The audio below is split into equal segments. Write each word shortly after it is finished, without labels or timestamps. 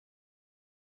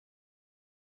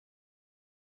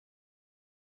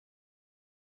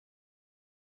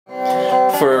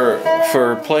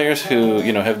For players who,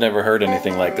 you know, have never heard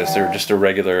anything like this, they're just a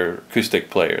regular acoustic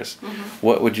players,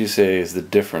 what would you say is the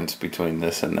difference between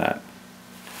this and that?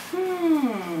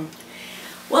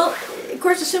 Well, of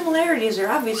course the similarities are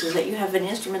obvious, is that you have an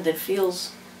instrument that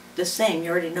feels the same.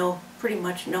 You already pretty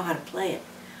much know how to play it.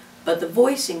 But the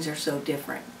voicings are so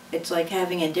different. It's like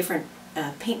having a different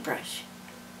paintbrush.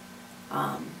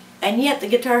 And yet the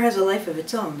guitar has a life of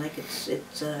its own. Like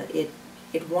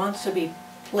it wants to be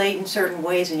played in certain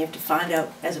ways, and you have to find out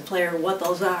as a player what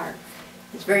those are.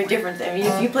 It's very different. I mean,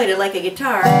 if you played it like a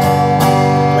guitar,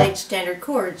 played standard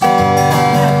chords, you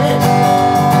have this.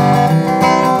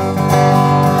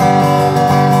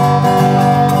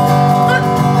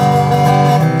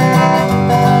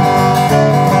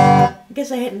 I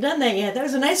guess I hadn't done that yet. That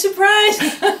was a nice surprise.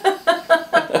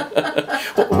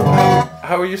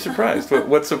 How were you surprised?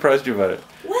 What surprised you about it?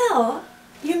 Well,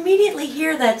 you immediately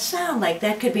hear that sound. Like,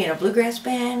 that could be in a bluegrass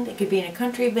band, it could be in a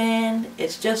country band.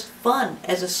 It's just fun.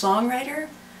 As a songwriter,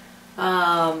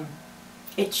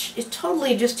 it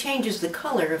totally just changes the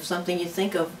color of something you'd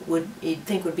think would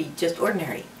be just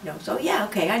ordinary. You know, so yeah,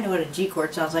 okay, I know what a G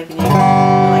chord sounds like, and you like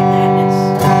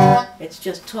that. It's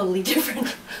just totally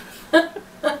different.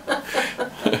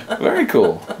 Very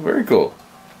cool. Very cool.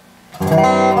 That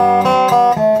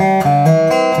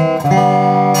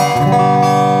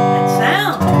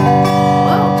sound.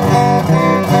 Whoa.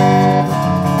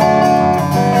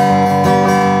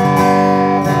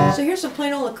 So here's a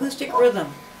plain old acoustic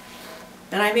rhythm.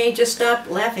 And I may just stop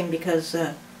laughing because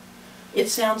it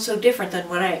sounds so different than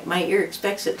what my ear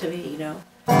expects it to be, you know.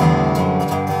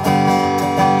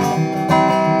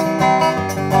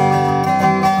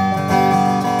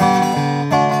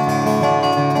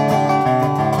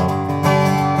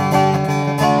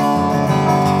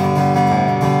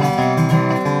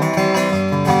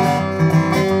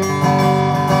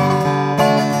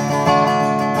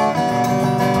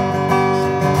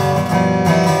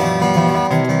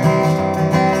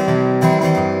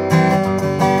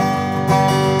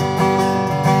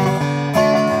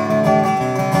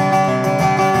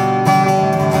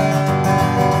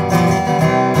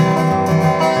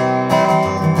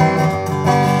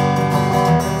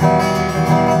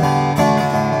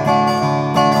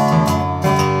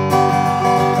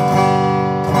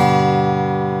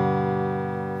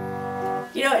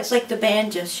 You know, it's like the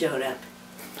band just showed up.